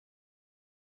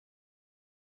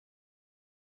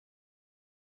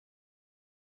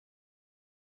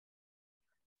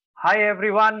Hi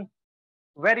everyone,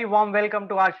 very warm welcome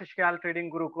to Ashish Kyal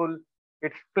Trading Gurukul.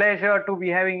 It's pleasure to be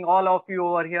having all of you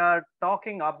over here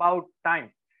talking about time.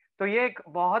 तो ये एक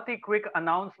बहुत ही quick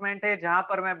announcement है जहां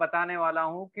पर मैं बताने वाला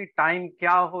हूं कि टाइम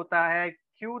क्या होता है,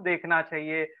 क्यों देखना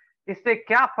चाहिए, इससे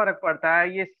क्या फर्क पड़ता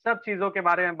है, ये सब चीजों के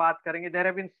बारे में बात करेंगे. There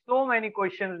have been so many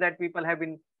questions that people have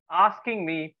been asking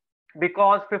me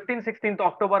because 15-16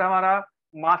 अक्टूबर हमारा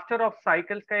मास्टर ऑफ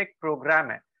साइकिल्स का एक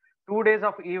प्रोग्राम है. 2 days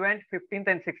of event, 15th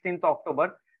and 16th October,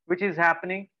 which is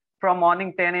happening from morning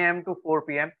 10 a.m. to 4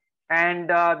 p.m. And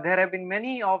there have been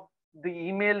many of the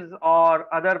emails or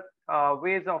other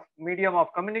ways of medium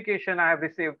of communication I have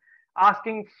received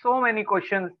asking so many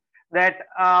questions that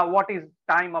what is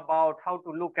time about, how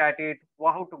to look at it,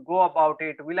 how to go about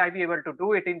it, will I be able to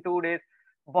do it in 2 days?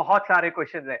 बहुत सारे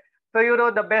questions है. So you know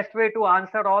the best way to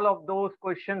answer all of those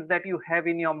questions that you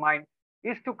have in your mind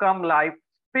is to come live,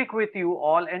 speak with you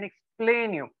all and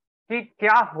explain you कि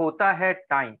क्या होता है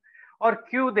time और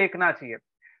क्यों देखना चाहिए.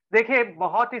 देखिए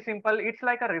बहुत ही simple, it's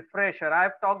like a refresher. I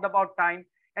have talked about time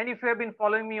and if you have been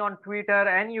following me on Twitter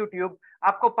and YouTube,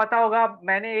 आपको पता होगा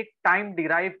मैंने एक टाइम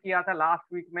डिराइव किया था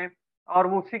लास्ट वीक में और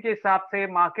उसी के हिसाब से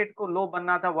मार्केट को लो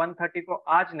बनना था 130 को,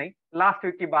 आज नहीं लास्ट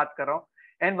वीक की बात कर रहा हूँ,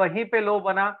 एंड वहीं पे लो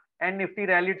बना and Nifty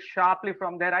rallied sharply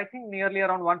from there. I think nearly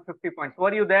around 150 points.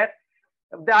 Were you there?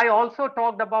 I also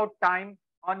talked about time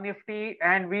on Nifty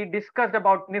and we discussed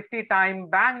about Nifty time,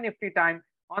 Bank Nifty time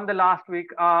on the last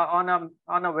week on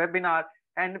a webinar.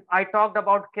 And I talked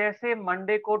about कैसे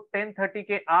Monday को 10:30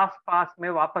 के आसपास में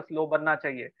वापस लो बनना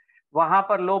चाहिए. वहां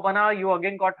पर लो बना, you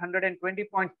again got 120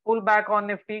 points pull back on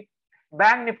Nifty.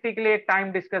 Bank Nifty के लिए एक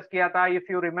टाइम डिस्कस किया था.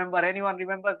 If you remember, anyone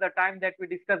remembers the time that we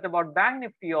discussed about bank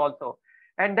Nifty also,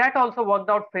 and that also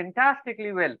worked out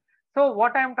fantastically well. So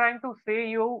what I'm trying to say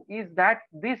you is that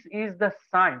this is the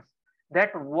science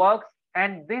that works,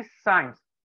 and this science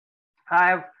I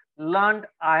have learned,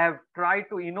 I have tried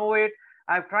to innovate,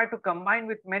 I have tried to combine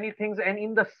with many things and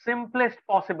in the simplest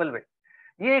possible way.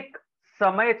 ये एक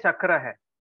समय चक्र है.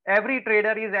 Every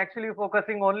trader is actually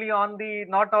focusing only on the,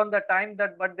 not on the time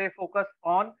that, but they focus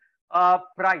on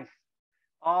price.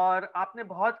 और आपने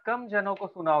बहुत कम जनों को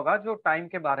सुना होगा जो टाइम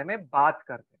के बारे में बात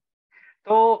करते हैं.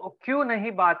 तो क्यों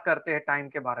नहीं बात करते हैं टाइम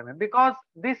के बारे में? Because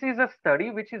this is a study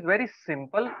which is very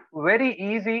simple, very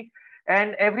easy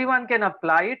and everyone can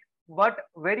apply it, but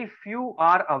very few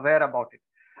are aware about it.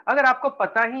 अगर आपको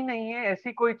पता ही नहीं है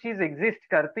ऐसी कोई चीज एग्जिस्ट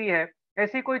करती है,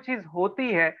 ऐसी कोई चीज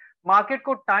होती है, मार्केट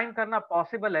को टाइम करना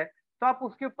पॉसिबल है, तो आप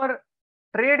उसके ऊपर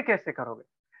ट्रेड कैसे करोगे?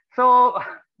 So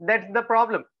that's the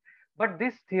problem. But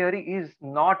this theory is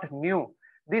not new.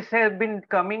 This has been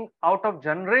coming out of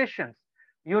generations.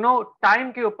 You know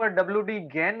time के ऊपर डब्ल्यू डी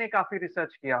गैन ने काफी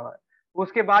रिसर्च किया हुआ है,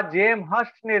 उसके बाद जेएम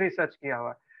हर्स्ट ने रिसर्च किया हुआ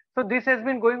है. So this has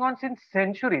been going on since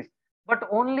centuries, but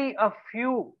only a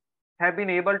few have been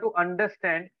able to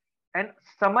understand. And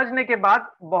समझने के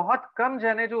बाद बहुत कम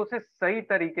जन है जो उसे सही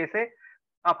तरीके से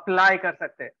अप्लाई कर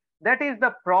सकते हैं. That is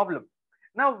the problem.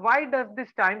 Now why does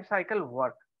this time cycle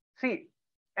work? C,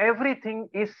 everything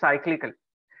is cyclical.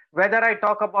 Whether I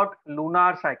talk about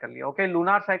lunar cycle, okay,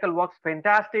 lunar cycle works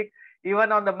fantastic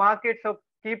even on the market. So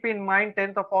keep in mind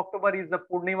 10th of October is the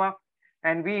Purnima,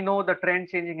 and we know the trend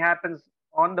changing happens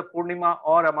on the Purnima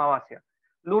or Amavasya.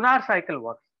 Lunar cycle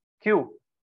works. Q,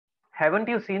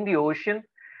 haven't you seen the ocean?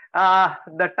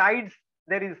 The tides,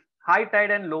 there is high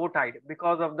tide and low tide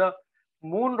because of the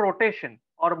moon rotation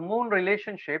or moon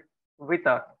relationship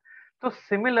with earth. तो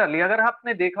similarly अगर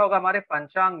आपने देखा होगा हमारे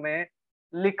पंचांग में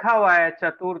लिखा हुआ है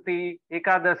चतुर्थी,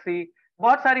 एकादशी,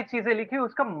 बहुत सारी चीजें लिखी,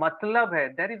 उसका मतलब है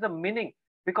there is a meaning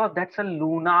because that's a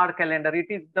lunar calendar.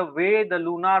 It is the way the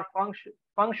lunar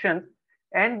functions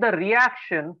and the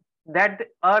reaction that the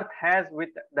earth has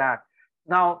with that.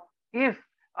 Now if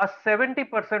a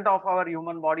 70% of our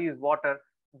human body is water,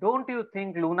 don't you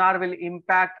think lunar will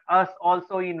impact us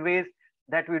also in ways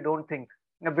that we don't think,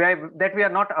 that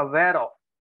we are not aware of?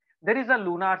 There is a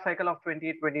lunar cycle of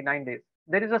 28-29 days.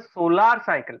 There is a solar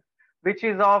cycle, which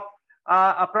is of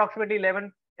approximately 11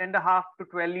 and a half to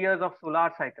 12 years of solar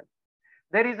cycle.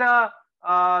 There is a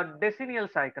decennial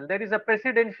cycle. There is a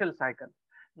presidential cycle.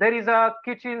 There is a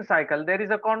kitchen cycle. There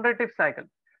is a quadratic cycle.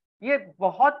 ये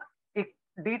बहुत एक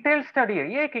detail study है,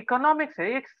 ये एक economics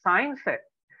है, एक science है.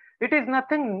 It is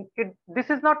nothing,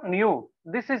 this is not new,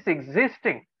 this is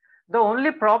existing. The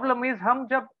only problem is हम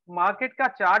जब मार्केट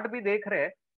का चार्ट भी देख रहे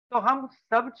हैं तो हम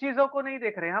सब चीजों को नहीं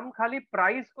देख रहे, हम खाली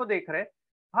प्राइस को देख रहे,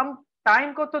 हम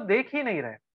टाइम को तो देख ही नहीं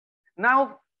रहे. Now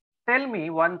tell me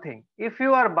one thing, if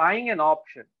you are buying an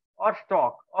option और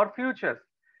स्टॉक और futures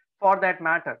for that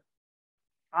matter,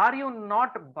 are you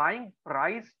not buying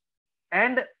price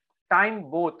and time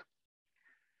both?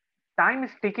 Time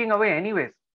is ticking away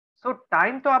anyways. So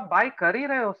time तो आप bye कर ही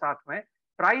रहे हो साथ में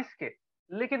price के,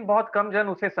 लेकिन बहुत कम जन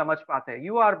उसे समझ पाते हैं.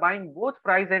 You are buying both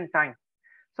price and time.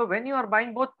 So when you are buying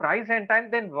both price and time,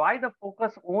 then why the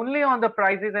focus only on the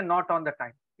prices and not on the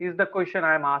time is the question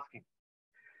I am asking.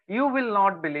 You will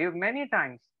not believe many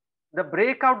times the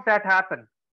breakouts that happen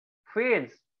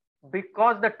fails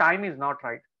because the time is not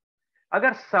right.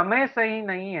 अगर समय सही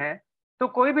नहीं है तो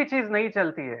कोई भी चीज नहीं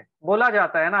चलती है. बोला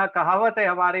जाता है ना, कहावत है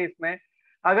हमारे इसमें,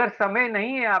 अगर समय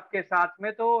नहीं है आपके साथ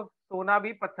में तो सोना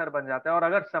भी पत्थर बन जाता है, और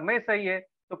अगर समय सही है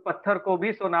तो पत्थर को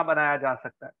भी सोना बनाया जा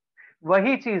सकता है.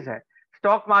 वही चीज है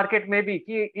स्टॉक मार्केट में भी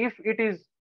कि if it is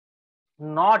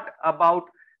not about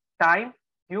time,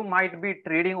 you might be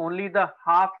trading only the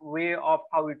halfway of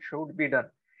how it should be done.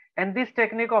 And this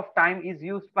technique of time is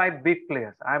used by big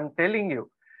players. I'm telling you.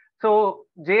 So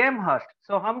JM Hurst.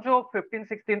 So हम जो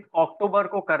 15-16 October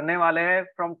को करने वाले हैं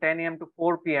from 10 a.m. to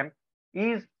 4 p.m.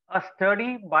 is a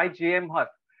study by JM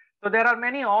Hurst. So there are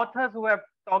many authors who have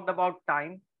talked about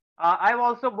time. I've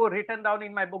also written down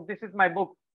in my book. This is my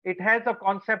book. It has a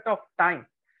concept of time.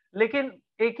 लेकिन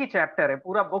एक ही chapter है,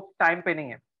 पूरा book time पे नहीं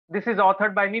है. This is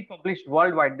authored bye me, published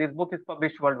world wide. This book is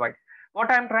published world wide.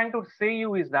 What I am trying to से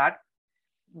you is that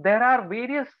there are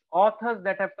various authors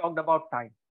that have talked about time.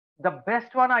 The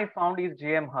best one I found is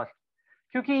J.M. Hurst.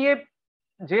 क्योंकि ये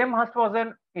J.M. Hurst was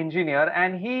an engineer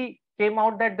and he came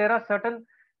out that there are certain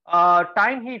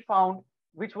time he found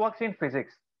which works in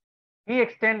physics. He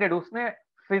extended, उसने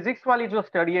physics वाली जो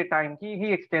study है time की,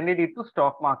 he extended it to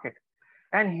stock market.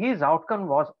 And his outcome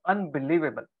was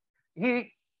unbelievable. He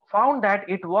found that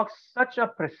it works such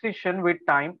a precision with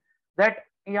time that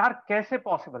यार कैसे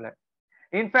possible है.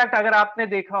 In fact अगर आपने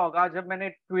देखा होगा जब मैंने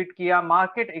ट्वीट किया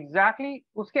मार्केट एग्जैक्टली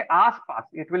उसके आसपास,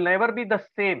 it will never be the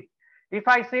same. If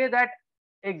I say that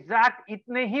exact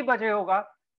इतने ही बजे होगा,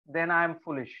 then I am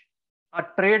foolish. A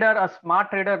trader, a smart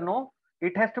trader, no,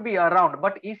 it has to be around.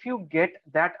 But if you get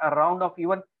that around of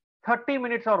even 30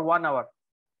 minutes or 1 hour,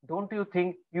 don't you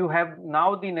think you have now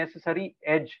the necessary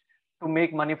edge to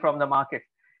make money from the market,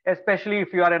 especially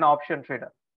if you are an option trader?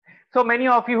 So many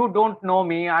of you who don't know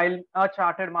me, I'm a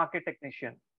chartered market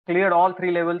technician, cleared all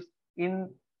 3 levels in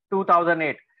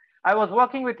 2008. I was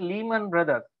working with Lehman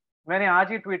Brothers. मैंने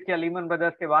आज ही tweet किया Lehman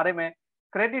brothers के बारे में.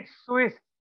 Credit Suisse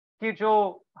की जो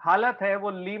हालत है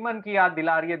वो लीमन की याद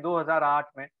दिला रही है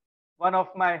 2008 में. One of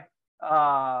my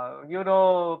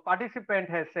participant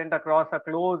has sent across a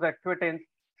close acquaintance,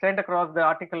 sent across the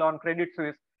article on Credit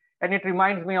Suisse, and it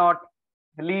reminds me of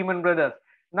Lehman Brothers.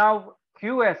 Now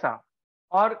क्यों ऐसा,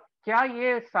 और क्या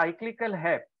ये साइक्लिकल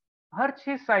है? हर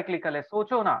चीज साइक्लिकल है.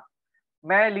 सोचो ना,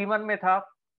 मैं लीमन में था,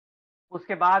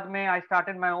 उसके बाद में I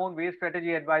started my own way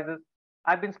strategy advisers.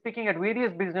 I been speaking at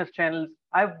various business channels.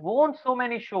 आई वोन so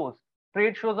many shows,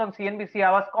 trade shows on CNBC.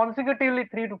 I was consecutively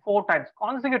 3 to 4 times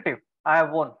consecutive I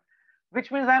have won,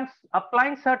 which means I am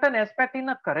applying certain aspect in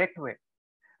a correct way.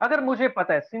 अगर मुझे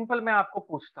पता है, simple मैं आपको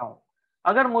पूछता हूं,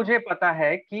 अगर मुझे पता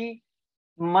है कि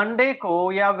मंडे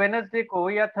को या वेडनेसडे को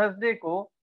या थर्सडे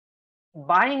को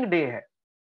बाइंग डे है,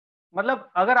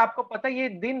 मतलब अगर आपको पता है ये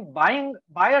दिन बाइंग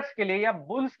बायर्स के लिए या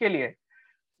बुल्स के लिए,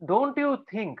 don't you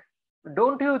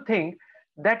think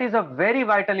that is a very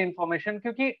vital information.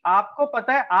 क्योंकि आपको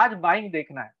पता है आज बाइंग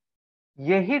देखना है.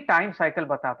 यही टाइम साइकिल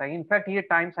बताता है. इनफैक्ट ये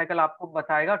टाइम साइकिल आपको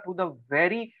बताएगा to the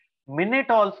very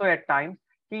minute also eight times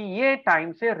कि ये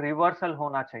टाइम से रिवर्सल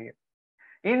होना चाहिए.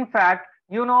 In fact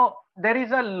there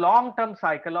is a long term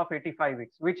cycle of 85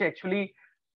 weeks which actually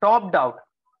topped out,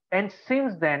 and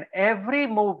since then every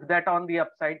move that on the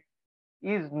upside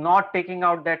is not taking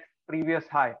out that previous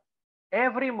high.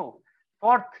 Every move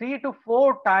for 3 to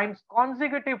 4 times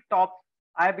consecutive tops,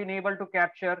 I have been able to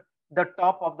capture the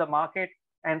top of the market,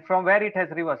 and from where it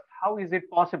has reversed. How is it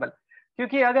possible?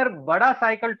 क्योंकि अगर बड़ा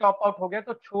cycle top out हो गया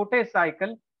तो छोटे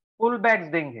cycle पुल backs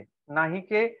देंगे, ना ही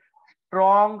के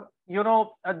strong.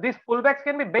 This pullbacks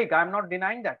can be big, I'm not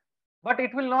denying that, but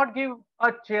it will not give a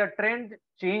trend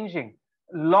changing,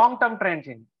 long term trend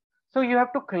changing. So you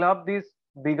have to club this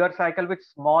bigger cycle with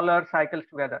smaller cycles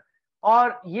together.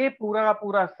 और ये पूरा का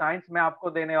पूरा science मैं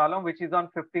आपको देने वाला हूँ, which is on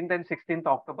 15th and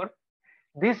 16th October.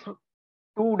 This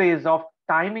 2 days of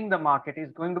timing the market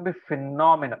is going to be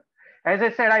phenomenal. As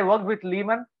I said, I worked with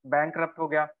Lehman, bankrupt हो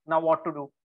गया. Now what to do?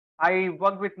 I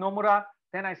worked with Nomura.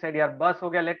 Then I said, यार बस हो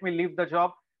गया, let me leave the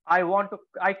job.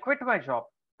 I quit my job,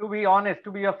 to be honest,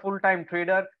 to be a full-time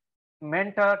trader,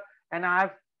 mentor, and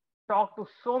I've talked to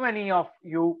so many of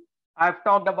you. I've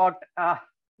talked about,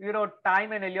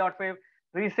 time and Elliott Wave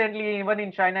recently, even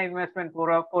in China Investment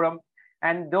Forum,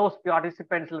 and those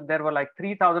participants, there were like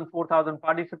 3,000, 4,000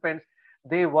 participants.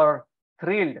 They were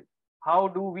thrilled. How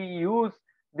do we use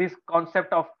this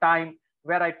concept of time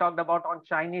where I talked about on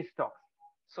Chinese stocks.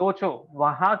 सोचो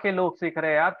वहां के लोग सीख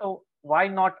रहे हैं यार, तो why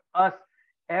not us?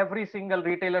 Every single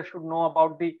retailer should know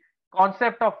about the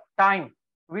concept of time,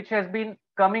 which has been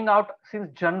coming out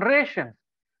since generations.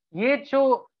 ये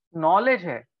जो नॉलेज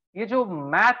है, ये जो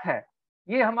मैथ है,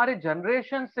 ये हमारे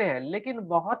जनरेशन से है, लेकिन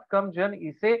बहुत कम जन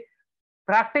इसे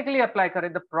प्रैक्टिकली अप्लाई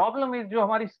करें. द प्रॉब्लम इज जो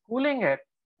हमारी स्कूलिंग है,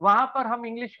 वहां पर हम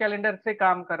इंग्लिश कैलेंडर से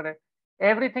काम कर रहे हैं.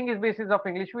 Everything is basis of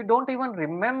English. We don't even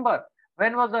remember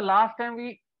when was the last time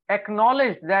we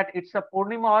acknowledged that it's a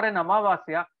Purnima or an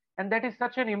Amavasya, and that is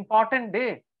such an important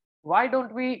day. Why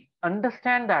don't we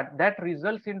understand that? That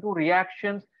results into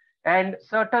reactions and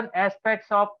certain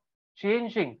aspects of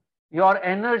changing your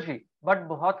energy. But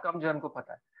बहुत कम जन को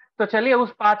पता है. तो चलिए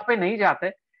उस path पे नहीं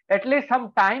जाते. एटलीस्ट हम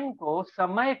टाइम को,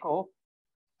 समय को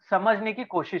समझने की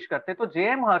कोशिश करते. तो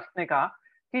जेएम हर्स्ट ने कहा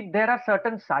कि there are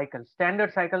certain cycle,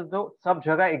 standard cycle जो सब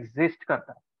जगह एग्जिस्ट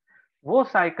करता है. वो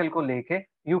साइकिल को लेके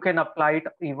you can apply it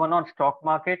even on stock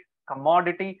market,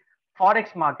 commodity,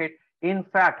 forex market.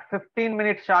 In fact 15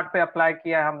 minute chart पे अप्लाई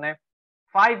किया है हमने,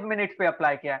 5 मिनट्स पे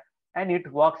अप्लाई किया है, and it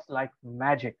works like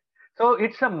magic. So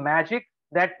it's a magic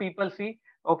that people see.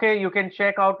 Okay, you can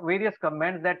check out various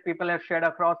comments that people have shared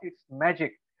across. It's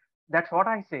magic. That's what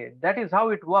I say. That is how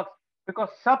it works,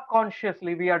 because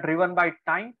subconsciously we are driven by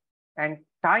time, and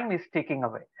time is taking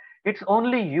away. It's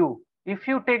only you. If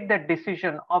you take that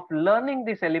decision of learning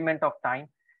this element of time,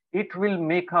 it will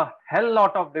make a hell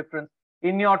lot of difference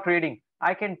in your trading.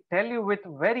 I can tell you with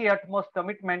very utmost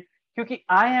commitment, because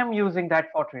I am using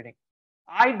that for trading.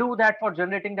 I do that for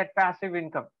generating that passive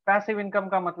income. Passive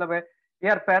income का मतलब है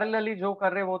यार parallelly जो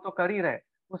कर रहे वो तो कर ही रहे,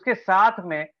 उसके साथ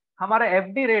में हमारा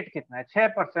एफडी रेट कितना है,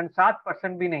 6%,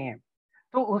 7% भी नहीं है.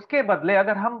 तो उसके बदले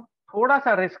अगर हम थोड़ा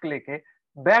सा रिस्क लेके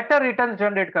बेटर रिटर्न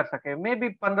जनरेट कर सके, maybe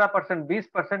 15%,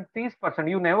 20%, 30%,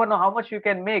 you never know how much you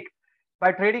can make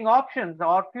by trading options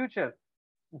और future.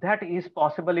 That is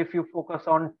possible if you focus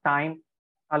on time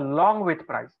along with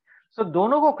price. So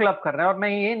दोनों को क्लब करना है. और मैं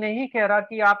ये नहीं कह रहा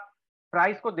कि आप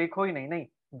प्राइस को देखो ही नहीं, नहीं,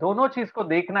 दोनों चीज को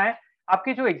देखना है.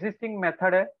 आपकी जो एग्जिस्टिंग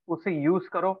मेथड है उसे यूज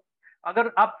करो. अगर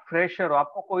आप फ्रेशर हो,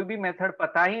 आपको कोई भी मेथड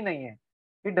पता ही नहीं है,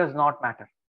 it does not matter.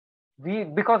 We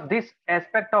because this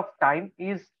aspect of time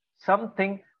is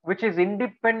something which is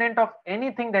independent of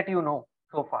anything that you know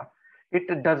so far. It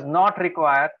does not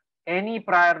require any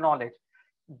prior knowledge.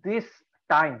 This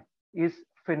time is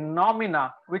phenomena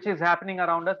which is happening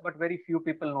around us, but very few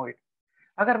people know it.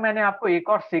 अगर मैंने आपको एक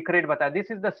और secret बताया,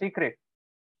 this is the secret.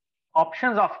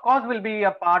 Options of course will be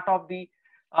a part of the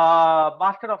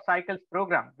master of cycles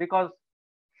program, because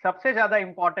सबसे ज्यादा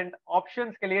important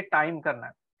options के लिए टाइम करना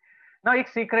है ना. एक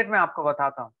सीक्रेट मैं आपको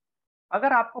बताता हूं.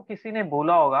 अगर आपको किसी ने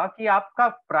बोला होगा कि आपका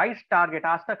प्राइस टारगेट,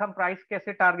 आज तक हम प्राइस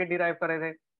कैसे टारगेट डिराइव कर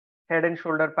रहे थे, हेड एंड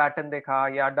शोल्डर पैटर्न देखा,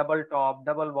 या double top,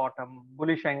 double bottom,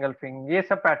 bullish engulfing, ये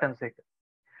सब पैटर्न देखे.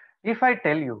 If I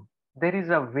tell you there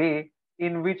is a way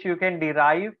in which you can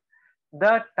derive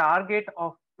the target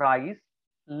of price,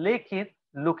 लेकिन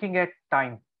looking at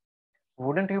time,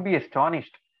 wouldn't you be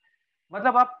astonished?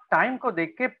 मतलब आप time को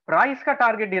देख के price का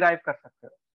टारगेट डिराइव कर सकते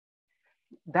हो.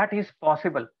 That is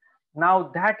possible. Now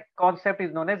that concept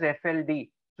is known as FLD,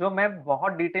 जो मैं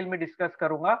बहुत डिटेल में डिस्कस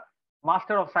करूंगा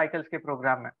मास्टर ऑफ साइकिल्स के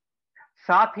प्रोग्राम में.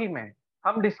 साथ ही में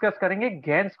हम डिस्कस करेंगे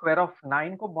गैन स्क्वायर ऑफ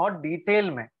 9 को बहुत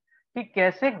डिटेल में, कि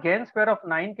कैसे गैन स्क्वायर ऑफ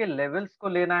 9 के लेवल्स को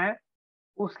लेना है,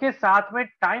 उसके साथ में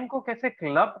टाइम को कैसे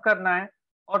क्लब करना है,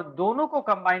 और दोनों को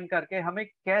कंबाइन करके हमें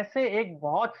कैसे एक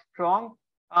बहुत strong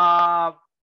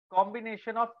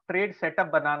combination of trade setup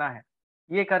बनाना है.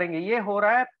 ये करेंगे. ये हो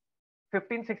रहा है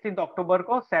 15-16 अक्टूबर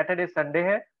को, सैटरडे संडे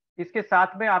है. इसके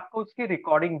साथ में आपको उसकी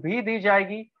रिकॉर्डिंग भी दी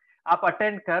जाएगी. आप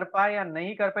अटेंड कर पाए या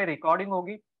नहीं कर पाए, रिकॉर्डिंग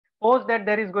होगी. Post that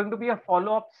there is going to be a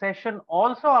follow up session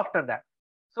also after that,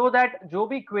 so that जो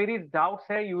भी queries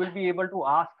doubts है, you will be able to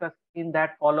ask us in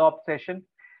that follow up session,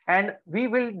 and we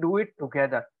will do it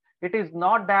together. It is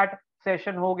not that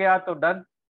session हो गया तो done.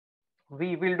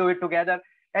 We will do it together.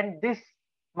 And this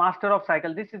master of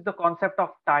cycle, this is the concept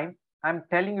of time. I'm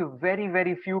telling you,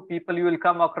 very few people you will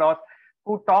come across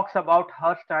who talks about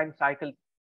Hirsch time cycle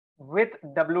with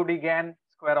WD Gann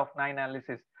square of 9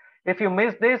 analysis. If you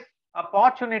miss this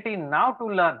opportunity now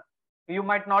to learn, you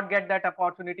might not get that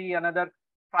opportunity another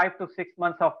 5 to 6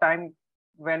 months of time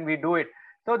when we do it.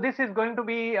 So this is going to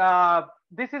be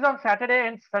this is on Saturday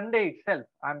and Sunday itself.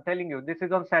 I'm telling you, this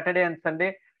is on Saturday and Sunday,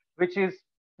 which is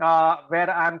where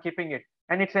I'm keeping it,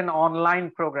 and it's an online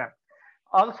program.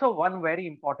 Also, one very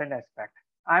important aspect,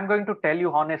 I'm going to tell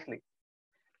you honestly,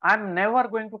 I'm never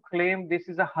going to claim this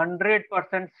is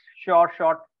 100% sure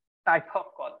shot type of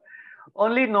call.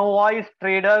 Only novice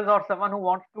traders or someone who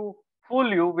wants to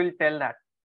fool you will tell that.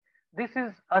 This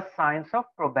is a science of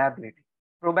probability.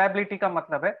 Probability का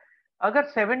मतलब है अगर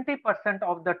 70%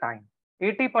 of the time,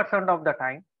 80% of the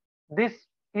time this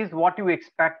is what you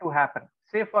expect to happen.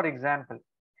 Say for example,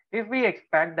 if we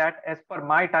expect that, as per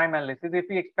my time analysis, if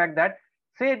we expect that,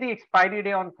 say the expiry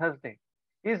day on Thursday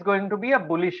is going to be a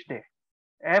bullish day,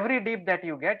 every dip that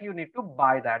you get, you need to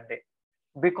buy that day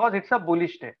because it's a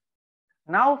bullish day.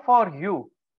 Now for you,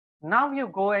 now you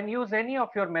go and use any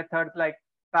of your methods like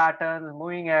pattern,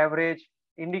 moving average,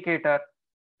 indicator.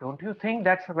 Don't you think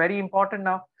that's very important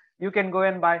now? You can go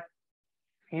and buy.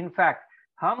 In fact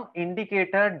हम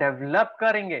indicator develop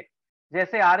करेंगे.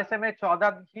 जैसे RSA में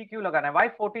 14 ही क्यों लगाना है, why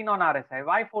 14 on RSI,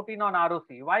 why 14 on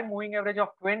ROC, why moving average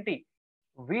of 20.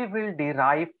 We will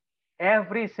derive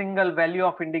every single value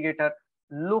of indicator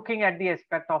looking at the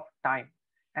aspect of time,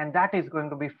 and that is going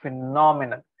to be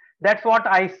phenomenal. That's what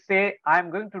I say.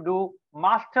 I'm going to do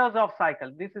masters of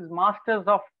cycle. This is masters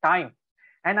of time,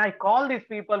 and I call these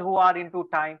people who are into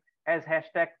time as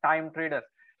hashtag time traders,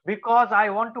 because I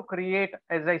want to create,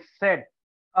 as I said,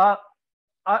 a,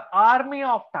 a army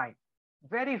of time.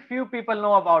 Very few people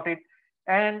know about it,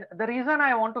 and the reason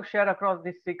I want to share across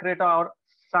this secret or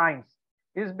science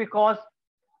is because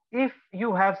if you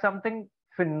have something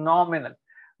phenomenal,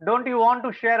 don't you want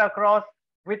to share across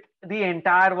with the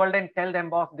entire world and tell them,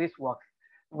 boss, this works.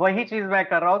 वही चीज मैं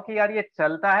कर रहा हूँ कि यार ये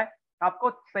चलता है, आपको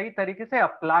सही तरीके से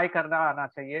अप्लाई करना आना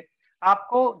चाहिए,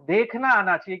 आपको देखना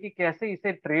आना चाहिए कि कैसे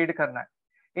इसे ट्रेड करना है.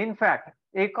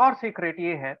 इनफैक्ट एक और सीक्रेट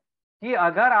ये है कि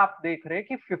अगर आप देख रहे हैं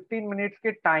कि 15 मिनट्स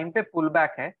के टाइम पे पुल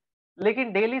बैक है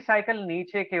लेकिन डेली साइकिल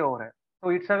नीचे के ओर है,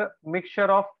 तो it's a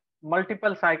mixture of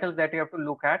multiple cycles that you have to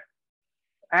look at.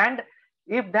 And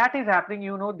if that is happening,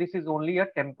 you know this is only a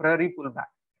temporary pullback.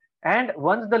 And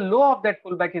once the low of that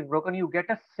pullback is broken, you get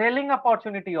a selling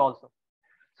opportunity also.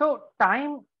 So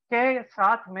time के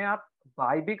साथ में आप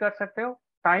buy भी कर सकते हो,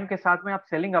 time के साथ में आप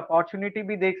selling opportunity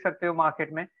भी देख सकते हो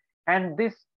market में. And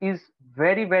this is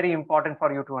very, very important for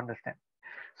you to understand.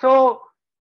 So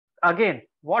again,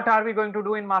 what are we going to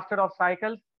do in Master of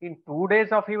Cycles? In 2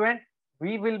 days of event,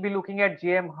 we will be looking at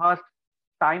JM Hurst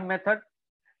time method.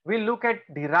 We'll look at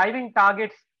deriving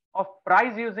targets of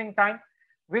price using time.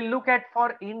 We'll look at for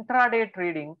intraday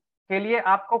trading के लिए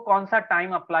आपको कौन सा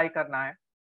time apply करना है,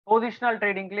 positional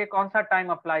trading के लिए कौन सा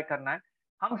टाइम अप्लाई करना है,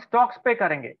 हम स्टॉक्स पे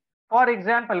करेंगे. For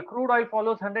example crude oil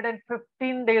follows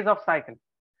 115 days of cycle,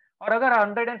 और अगर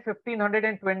 115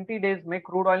 120 डेज में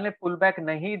क्रूड ऑयल ने पुल बैक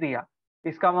नहीं दिया,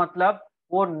 इसका मतलब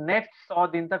वो नेक्स्ट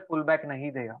 100 दिन तक पुल बैक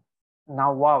नहीं देगा.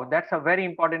 Now wow, that's a very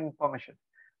important information.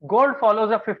 Gold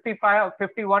follows a 55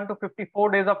 51 to 54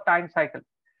 days of time cycle.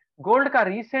 Gold का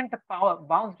रिसेंट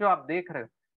बाउंस जो आप देख रहे हो,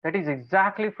 that is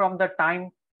exactly from the time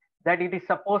that it is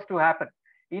suppose to happen.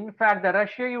 In fact the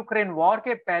Russia Ukraine war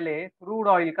के पहले crude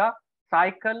oil का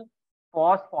cycle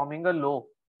was forming a low,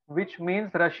 which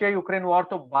means Russia Ukraine war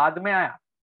तो बाद में आया.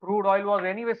 Crude oil was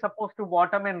anyway supposed to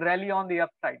bottom and rally on the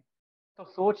upside. तो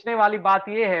सोचने वाली बात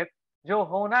ये है, जो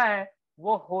होना है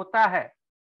वो होता है,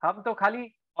 हम तो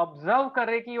खाली ऑब्जर्व कर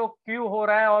रहे कि वो क्यों हो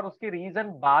रहा है और उसकी रीजन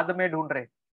बाद में ढूंढ रहे.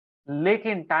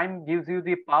 लेकिन time gives you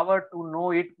the power to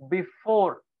know it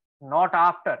before, not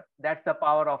after. That's the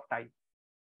power of time.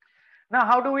 Now,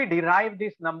 how do we derive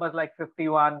these numbers like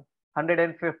 51,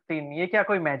 115? ये क्या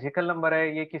कोई मैजिकल नंबर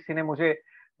है, ये किसी ने मुझे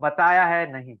बताया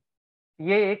है? नहीं,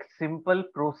 ये एक सिंपल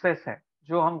प्रोसेस है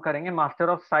जो हम करेंगे मास्टर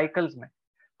ऑफ साइकिल्स में.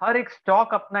 हर एक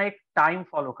स्टॉक अपना एक टाइम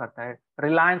फॉलो करता है.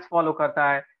 रिलायंस फॉलो करता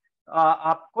है,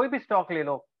 आप कोई भी स्टॉक ले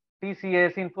लो,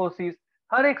 टीसीएस, इन्फोसिस,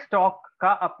 हर एक स्टॉक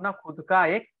का अपना खुद का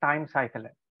एक टाइम साइकिल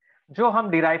है जो हम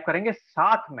डिराइव करेंगे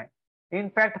साथ में.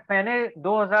 इनफैक्ट मैंने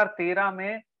 2013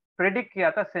 में प्रेडिक्ट किया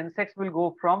था Sensex will go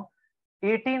from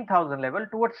 18,000 level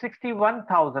toward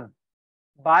 61,000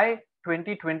 by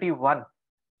 2021.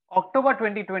 October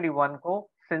 2021 को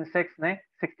सेंसेक्स ने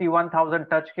 61,000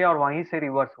 टच किया और वहीं से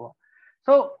रिवर्स हुआ.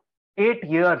 सो 8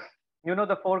 years, you know,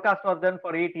 the forecast was done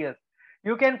for 8 years.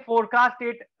 You can forecast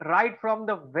it right from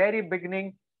the very beginning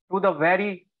to the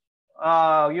very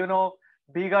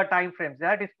bigger time frames.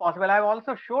 That is possible. I've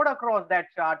also showed across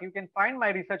that chart. You can find my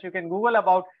research. You can Google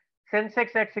about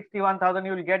Sensex at 61,000.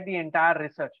 You will get the entire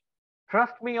research.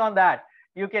 Trust me on that.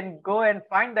 You can go and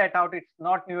find that out. It's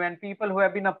not new. And people who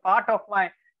have been a part of my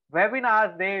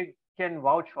webinars, they can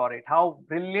vouch for it. How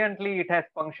brilliantly it has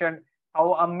functioned.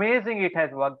 How amazing it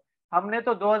has worked. हमने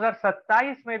तो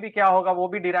 2027 में भी क्या होगा वो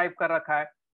भी derive कर रखा है.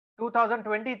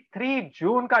 2023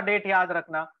 जून का डेट याद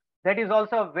रखना. That is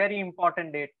also a very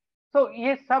important date. So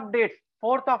ये सब डेट्स,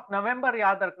 4th of November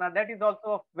याद रखना, that is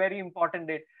also a very important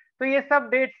date. तो ये सब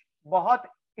डेट्स बहुत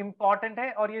इंपॉर्टेंट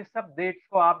है और ये सब डेट्स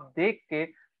को आप देख के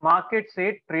मार्केट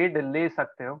से ट्रेड ले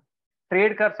सकते हो.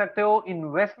 ट्रेड कर सकते हो,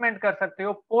 इन्वेस्टमेंट कर सकते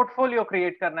हो, पोर्टफोलियो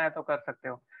क्रिएट करना है तो कर सकते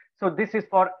हो. So this is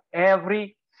for every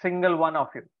single one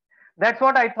of you. That's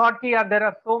what I thought कि यार there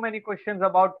are so many questions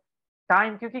about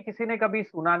time, क्योंकि किसी ने कभी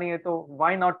सुना नहीं है, तो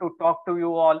why not to talk to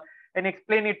you all and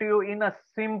explain it to you in a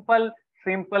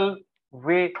simple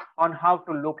way on how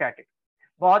to look at it.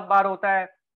 बहुत बार होता है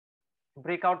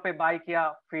ब्रेकआउट पे बाय किया,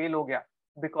 फेल हो गया,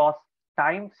 बिकॉज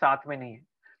टाइम साथ में नहीं है.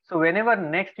 So whenever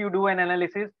next you do an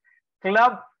analysis,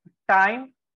 club time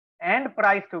and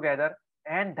price together,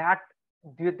 and that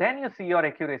then you see your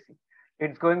accuracy.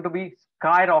 It's going to be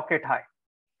skyrocket high,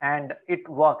 and it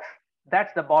works.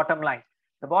 That's the bottom line.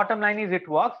 The bottom line is it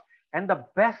works, and the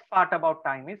best part about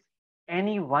time is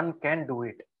anyone can do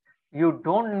it. You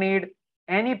don't need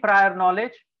any prior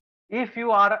knowledge. If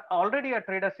you are already a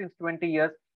trader since 20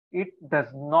 years, it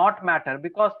does not matter,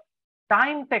 because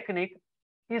time technique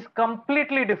is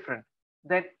completely different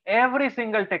than every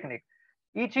single technique.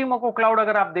 Ichimoku cloud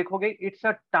agar aap dekhoge, it's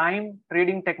a time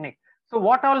trading technique. So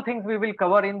what all things we will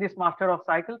cover in this master of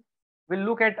cycles? We'll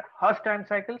look at Hurst time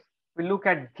cycles, we'll look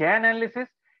at Gann analysis,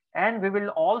 and we will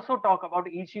also talk about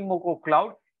Ichimoku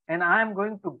cloud, and I am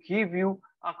going to give you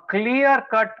a clear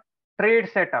cut trade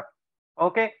setup.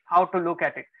 Okay, how to look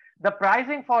at it. The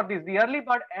pricing for this, the early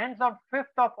bird ends on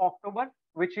 5th of October,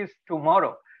 which is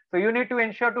tomorrow. So you need to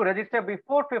ensure to register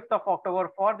before 5th of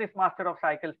October for this Master of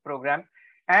Cycles program.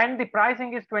 And the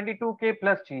pricing is 22K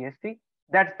plus GST.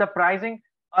 That's the pricing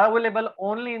available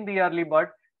only in the early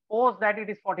bird. Post that it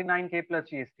is 49K plus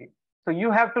GST. So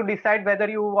you have to decide whether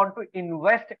you want to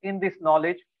invest in this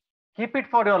knowledge, keep it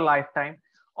for your lifetime,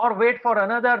 or wait for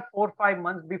another 4-5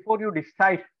 months before you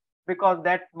decide, because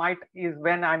that is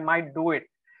when I might do it.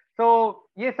 So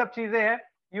ये सब चीजें हैं.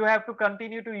 You have to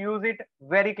continue to use it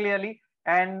very clearly,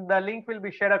 and the link will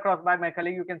be shared across by my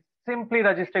colleague. You can simply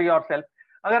register yourself.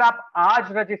 अगर आप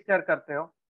आज register करते हो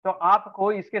तो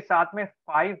आपको इसके साथ में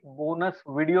 5 बोनस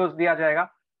वीडियोस दिया जाएगा,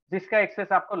 जिसका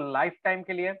एक्सेस आपको लाइफ टाइम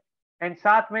के लिए, एंड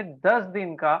साथ में 10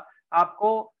 दिन का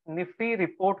आपको निफ्टी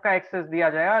रिपोर्ट का एक्सेस दिया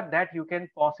जाएगा, दैट यू कैन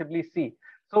पॉसिबली सी.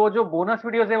 सो जो बोनस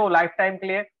वीडियोस है वो लाइफ टाइम के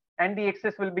लिए, and the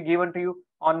access will be given to you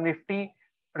on Nifty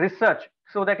research,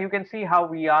 so that you can see how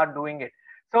we are doing it.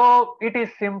 So it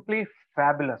is simply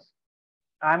fabulous,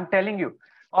 I'm telling you.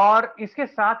 और इसके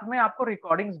साथ में आपको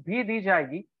recordings भी दी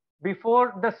जाएगी.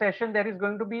 Before the session there is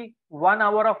going to be 1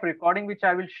 hour of recording which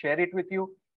I will share it with you,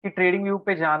 कि trading view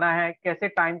पे जाना है, कैसे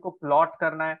टाइम को प्लॉट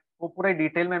करना है, वो पूरे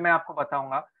डिटेल में मैं आपको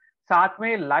बताऊंगा. साथ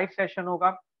में लाइव सेशन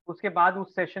होगा, उसके बाद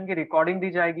उस सेशन की रिकॉर्डिंग दी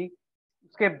जाएगी,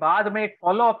 उसके बाद में एक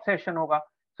फॉलो अप सेशन होगा.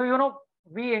 So you know,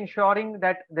 we ensuring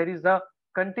that there is a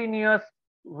continuous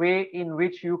way in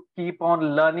which you keep on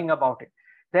learning about it.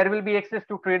 There will be access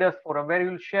to traders forum where you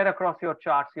will share across your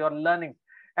charts, your learnings.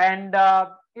 And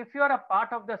if you are a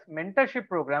part of this mentorship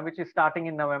program, which is starting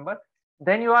in November,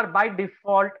 then you are by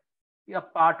default a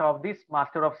part of this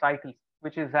Master of Cycles,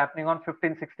 which is happening on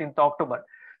 15th, 16th October.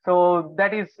 So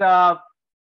that is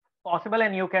possible,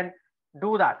 and you can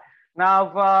do that. Now,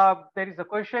 there is a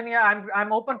question here.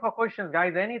 I'm open for questions,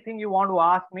 guys. Anything you want to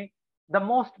ask me. The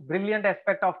most brilliant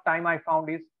aspect of time I found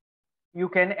is you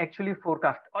can actually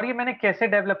forecast. और ये मैंने कैसे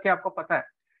develop किया आपको पता है?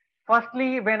 Firstly,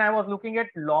 when I was looking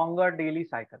at longer daily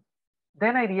cycle,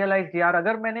 then I realized यार,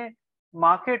 अगर मैंने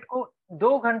मार्केट को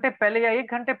 2 घंटे पहले या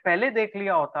 1 घंटे पहले देख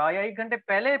लिया होता, या 1 घंटे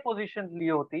पहले पोजीशन ली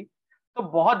होती, तो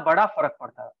बहुत बड़ा फर्क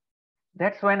पड़ता है.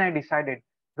 That's when I decided,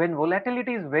 when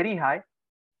volatility is very high,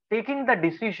 taking the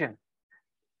decision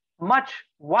much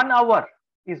 1 hour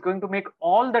is going to make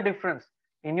all the difference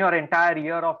in your entire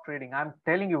year of trading. I'm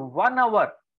telling you, 1 hour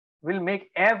will make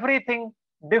everything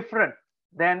different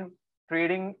than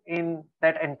trading in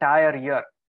that entire year.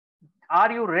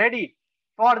 Are you ready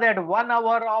for that 1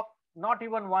 hour of, not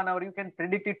even 1 hour, you can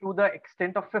predict it to the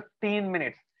extent of 15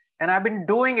 minutes. And I've been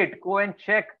doing it. Go and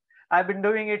check. I've been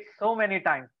doing it so many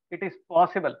times. It is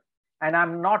possible. And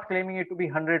I'm not claiming it to be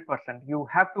 100%. You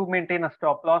have to maintain a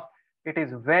stop loss. It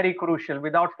is very crucial.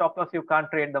 Without stop loss, you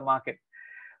can't trade the market.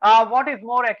 What is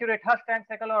more accurate, Hurst time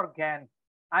cycle or Gann?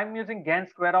 I'm using Gann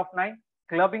square of 9,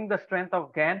 clubbing the strength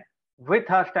of Gann with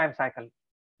Hurst time cycle.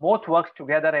 Both works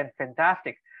together and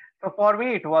fantastic. So for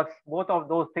me, it works. Both of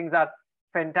those things are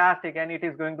fantastic, and it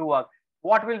is going to work.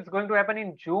 What is going to happen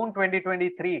in June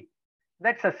 2023?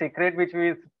 That's a secret which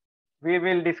we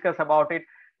will discuss about it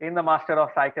in the Master of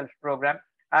Cycles program.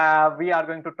 We are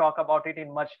going to talk about it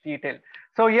in much detail.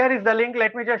 So here is the link.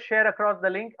 Let me just share across the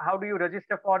link. How do you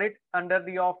register for it under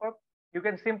the offer? You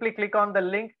can simply click on the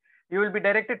link. You will be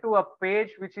directed to a page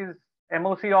which is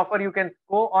MOC offer. You can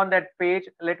go on that page.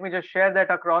 Let me just share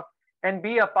that across and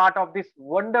be a part of this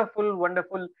wonderful,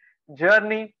 wonderful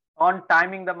journey on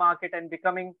timing the market and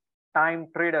becoming time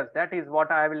traders, that is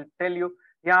what I will tell you.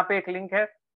 यहाँ पे एक link है,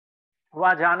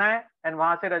 वहां जाना है and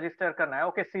वहां से register करना है।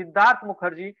 Okay, Siddharth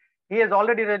Mukherjee, he has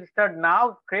already registered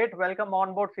now. Great, welcome on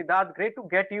board Siddharth, great to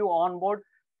get you on board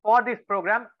for this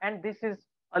program, and this is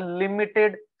a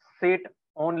limited seat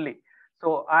only,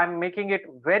 so I'm making it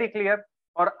very clear।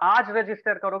 और आज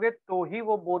register करोगे तो ही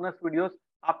वो bonus videos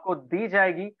आपको दी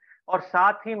जाएगी, और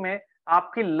साथ ही में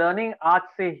आपकी लर्निंग आज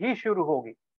से ही शुरू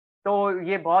होगी, तो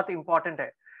ये बहुत इंपॉर्टेंट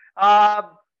है।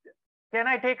 Can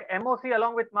I take MOC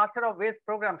along with Master of Waste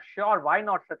program? Sure, why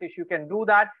not, Satish? You can do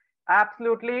that,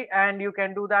 absolutely, and you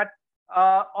can do that.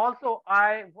 Also,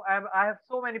 I have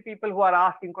so many people who are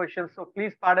asking questions, so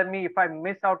please pardon me if I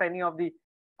miss out any of the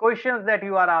questions that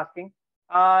you are asking.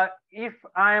 If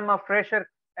I am a fresher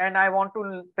and I want to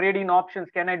trade in options,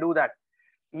 can I do that?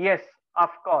 Yes,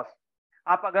 of course.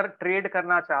 आप अगर trade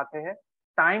करना चाहते हैं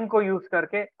time को use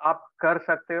करके आप कर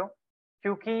सकते हो,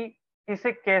 क्योंकि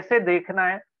इसे कैसे देखना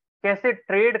है, कैसे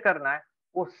ट्रेड करना है,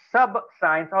 वो सब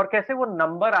साइंस, और कैसे वो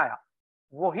नंबर आया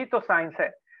वही तो साइंस है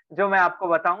जो मैं आपको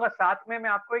बताऊंगा। साथ में मैं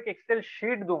आपको एक एक्सेल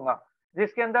शीट दूंगा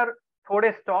जिसके अंदर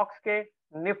थोड़े स्टॉक्स के,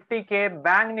 निफ्टी के,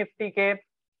 बैंक निफ्टी के,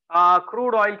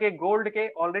 क्रूड ऑयल के, गोल्ड के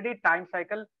ऑलरेडी टाइम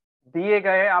साइकिल दिए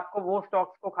गए हैं। आपको वो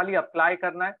स्टॉक्स को खाली अप्लाई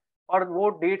करना है और वो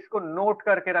डेट्स को नोट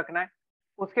करके रखना है,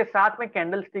 उसके साथ में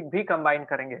कैंडल स्टिक भी कंबाइन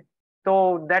करेंगे।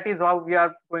 तो that is how we are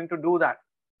going to do that.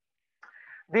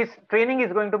 This training is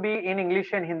going to be in English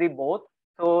and Hindi both,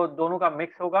 so दोनों का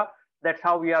mix होगा। That's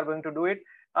how we are going to do it.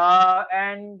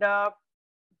 And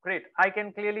great, I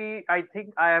can clearly, I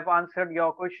think I have answered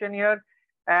your question here.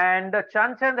 And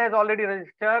Chand has already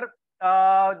registered.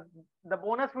 The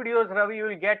bonus videos, Ravi, you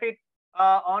will get it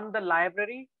on the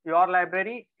library, your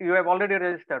library. You have already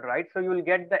registered, right? So you will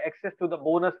get the access to the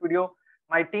bonus video.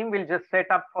 My team will just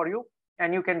set up for you,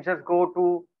 and you can just go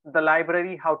to the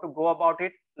library, how to go about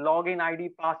it. Login ID,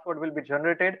 password will be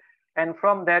generated, and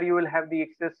from there you will have the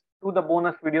access to the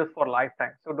bonus videos for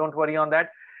lifetime. So don't worry on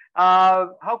that.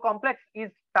 How complex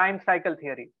is time cycle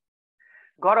theory?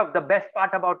 Gaurav, the best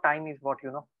part about time is what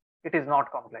you know. It is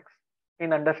not complex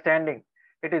in understanding.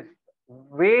 It is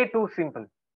way too simple.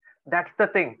 That's the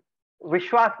thing.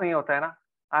 विश्वास नहीं होता है ना,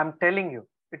 I'm telling you,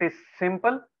 it is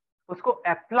simple. उसको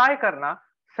apply करना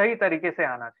सही तरीके से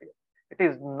आना चाहिए। It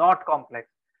is not complex,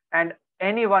 and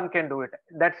anyone can do it.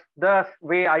 That's the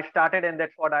way I started, and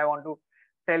that's what I want to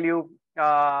tell you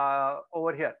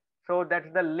over here. So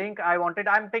that's the link I wanted.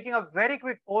 I'm taking a very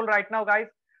quick poll right now, guys.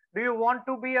 Do you want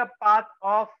to be a path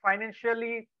of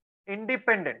financially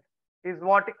independent? Is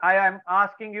what I am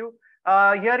asking you.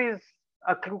 Here is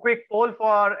a quick poll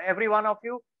for every one of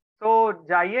you. So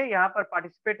जाइए यहाँ पर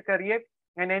participate करिए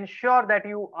and ensure that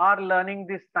you are learning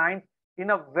this science in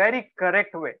a very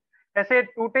correct way. ऐसे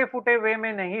टूटे फूटे वे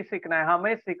में नहीं सीखना है,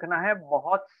 हमें सीखना है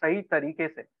बहुत सही तरीके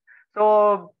से।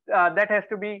 So that has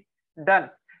to be done.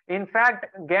 In fact,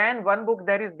 GAN, one book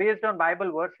that is based on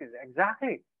Bible verses.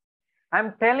 Exactly.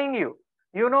 I'm telling you,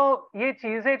 you know, ये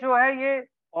चीजें जो है ये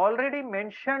already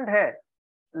mentioned है,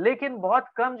 लेकिन बहुत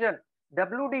कम जन।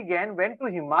 W.D. GAN went to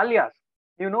Himalayas,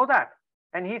 you know that,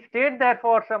 and he stayed there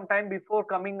for some time before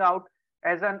coming out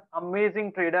as an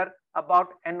amazing trader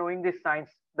about and knowing this science,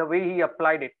 the way he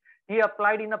applied it. He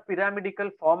applied in a pyramidical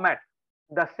format.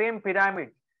 The same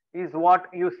pyramid is what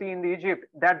you see in the Egypt.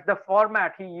 That's the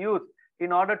format he used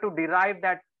in order to derive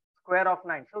that square of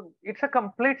 9. So it's a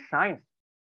complete science.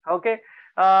 Okay,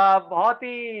 बहुत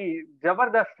ही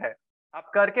जबरदस्त है, आप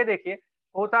करके देखिए।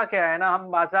 होता क्या है ना, हम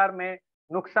बाजार में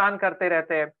नुकसान करते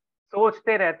रहते हैं,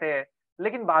 सोचते रहते हैं,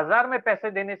 लेकिन बाजार में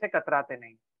पैसे देने से कतराते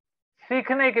नहीं।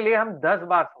 सीखने के लिए हम 10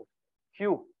 बार सोचते।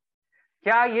 क्यों?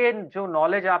 क्या ये जो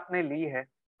नॉलेज आपने ली है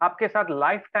आपके साथ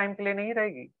लाइफ टाइम के लिए नहीं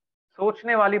रहेगी?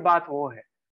 सोचने वाली बात वो है।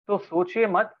 तो सोचिए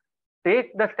मत,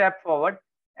 take the step forward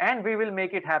and we will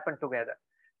make it happen together.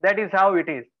 That is how it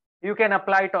is. You can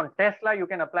apply it on Tesla, you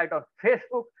can apply it on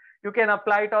Facebook, you can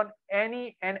apply it on any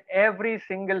and every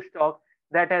single stock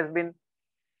that has been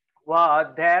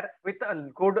there with a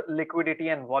good liquidity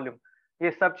and volume.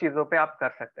 ये सब चीजों पे आप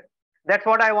कर सकते हैं।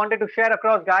 That's what I wanted to share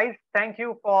across, guys. Thank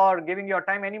you for giving your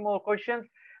time. Any more questions?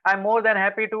 I'm more than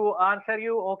happy to answer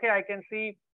you. Okay, I can see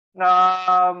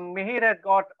Mihir has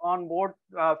got on board.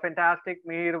 Fantastic,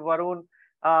 Mihir, Varun.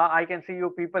 I can see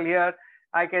you people here.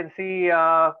 I can see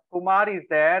Kumar is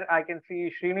there. I can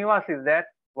see Srinivas is there.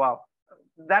 Wow,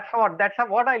 that's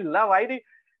what I love.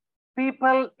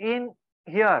 People in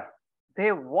here,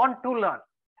 they want to learn,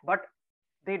 but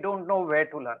they don't know where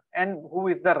to learn and who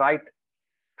is the right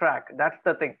track. That's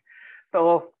the thing.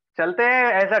 So chalte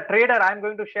hain. As a trader, I'm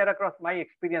going to share across my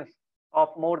experience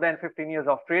of more than 15 years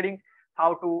of trading.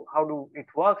 How do it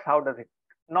works? How does it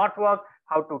not work,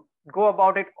 how to go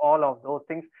about it, all of those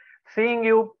things. Seeing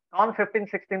you on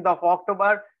 15th, 16th of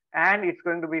October, and it's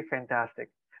going to be fantastic.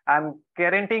 I'm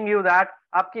guaranteeing you that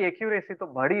आपकी accuracy तो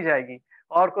बढ़ ही जाएगी,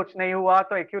 और कुछ नहीं हुआ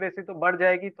तो accuracy तो बढ़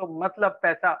जाएगी, तो मतलब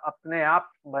पैसा अपने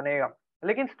आप बनेगा,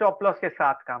 लेकिन स्टॉप लॉस के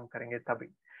साथ काम करेंगे तभी,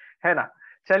 है ना।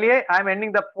 चलिए, I am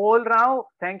ending the poll now.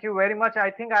 Thank you very much.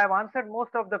 I think I have answered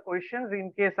most of the questions. In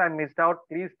case I missed out,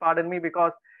 please pardon me,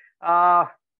 because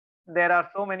there are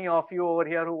so many of you over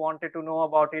here who wanted to know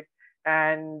about it,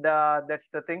 and that's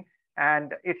the thing.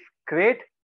 And it's great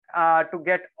to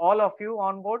get all of you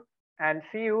on board, and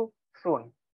see you soon.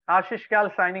 Ashish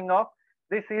Kyal signing off.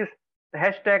 This is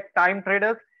hashtag Time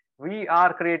Traders. We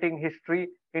are creating history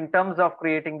in terms of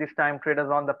creating these time traders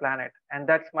on the planet, and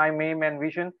that's my aim and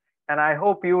vision, and I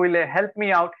hope you will help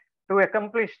me out to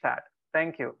accomplish that.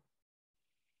 Thank you.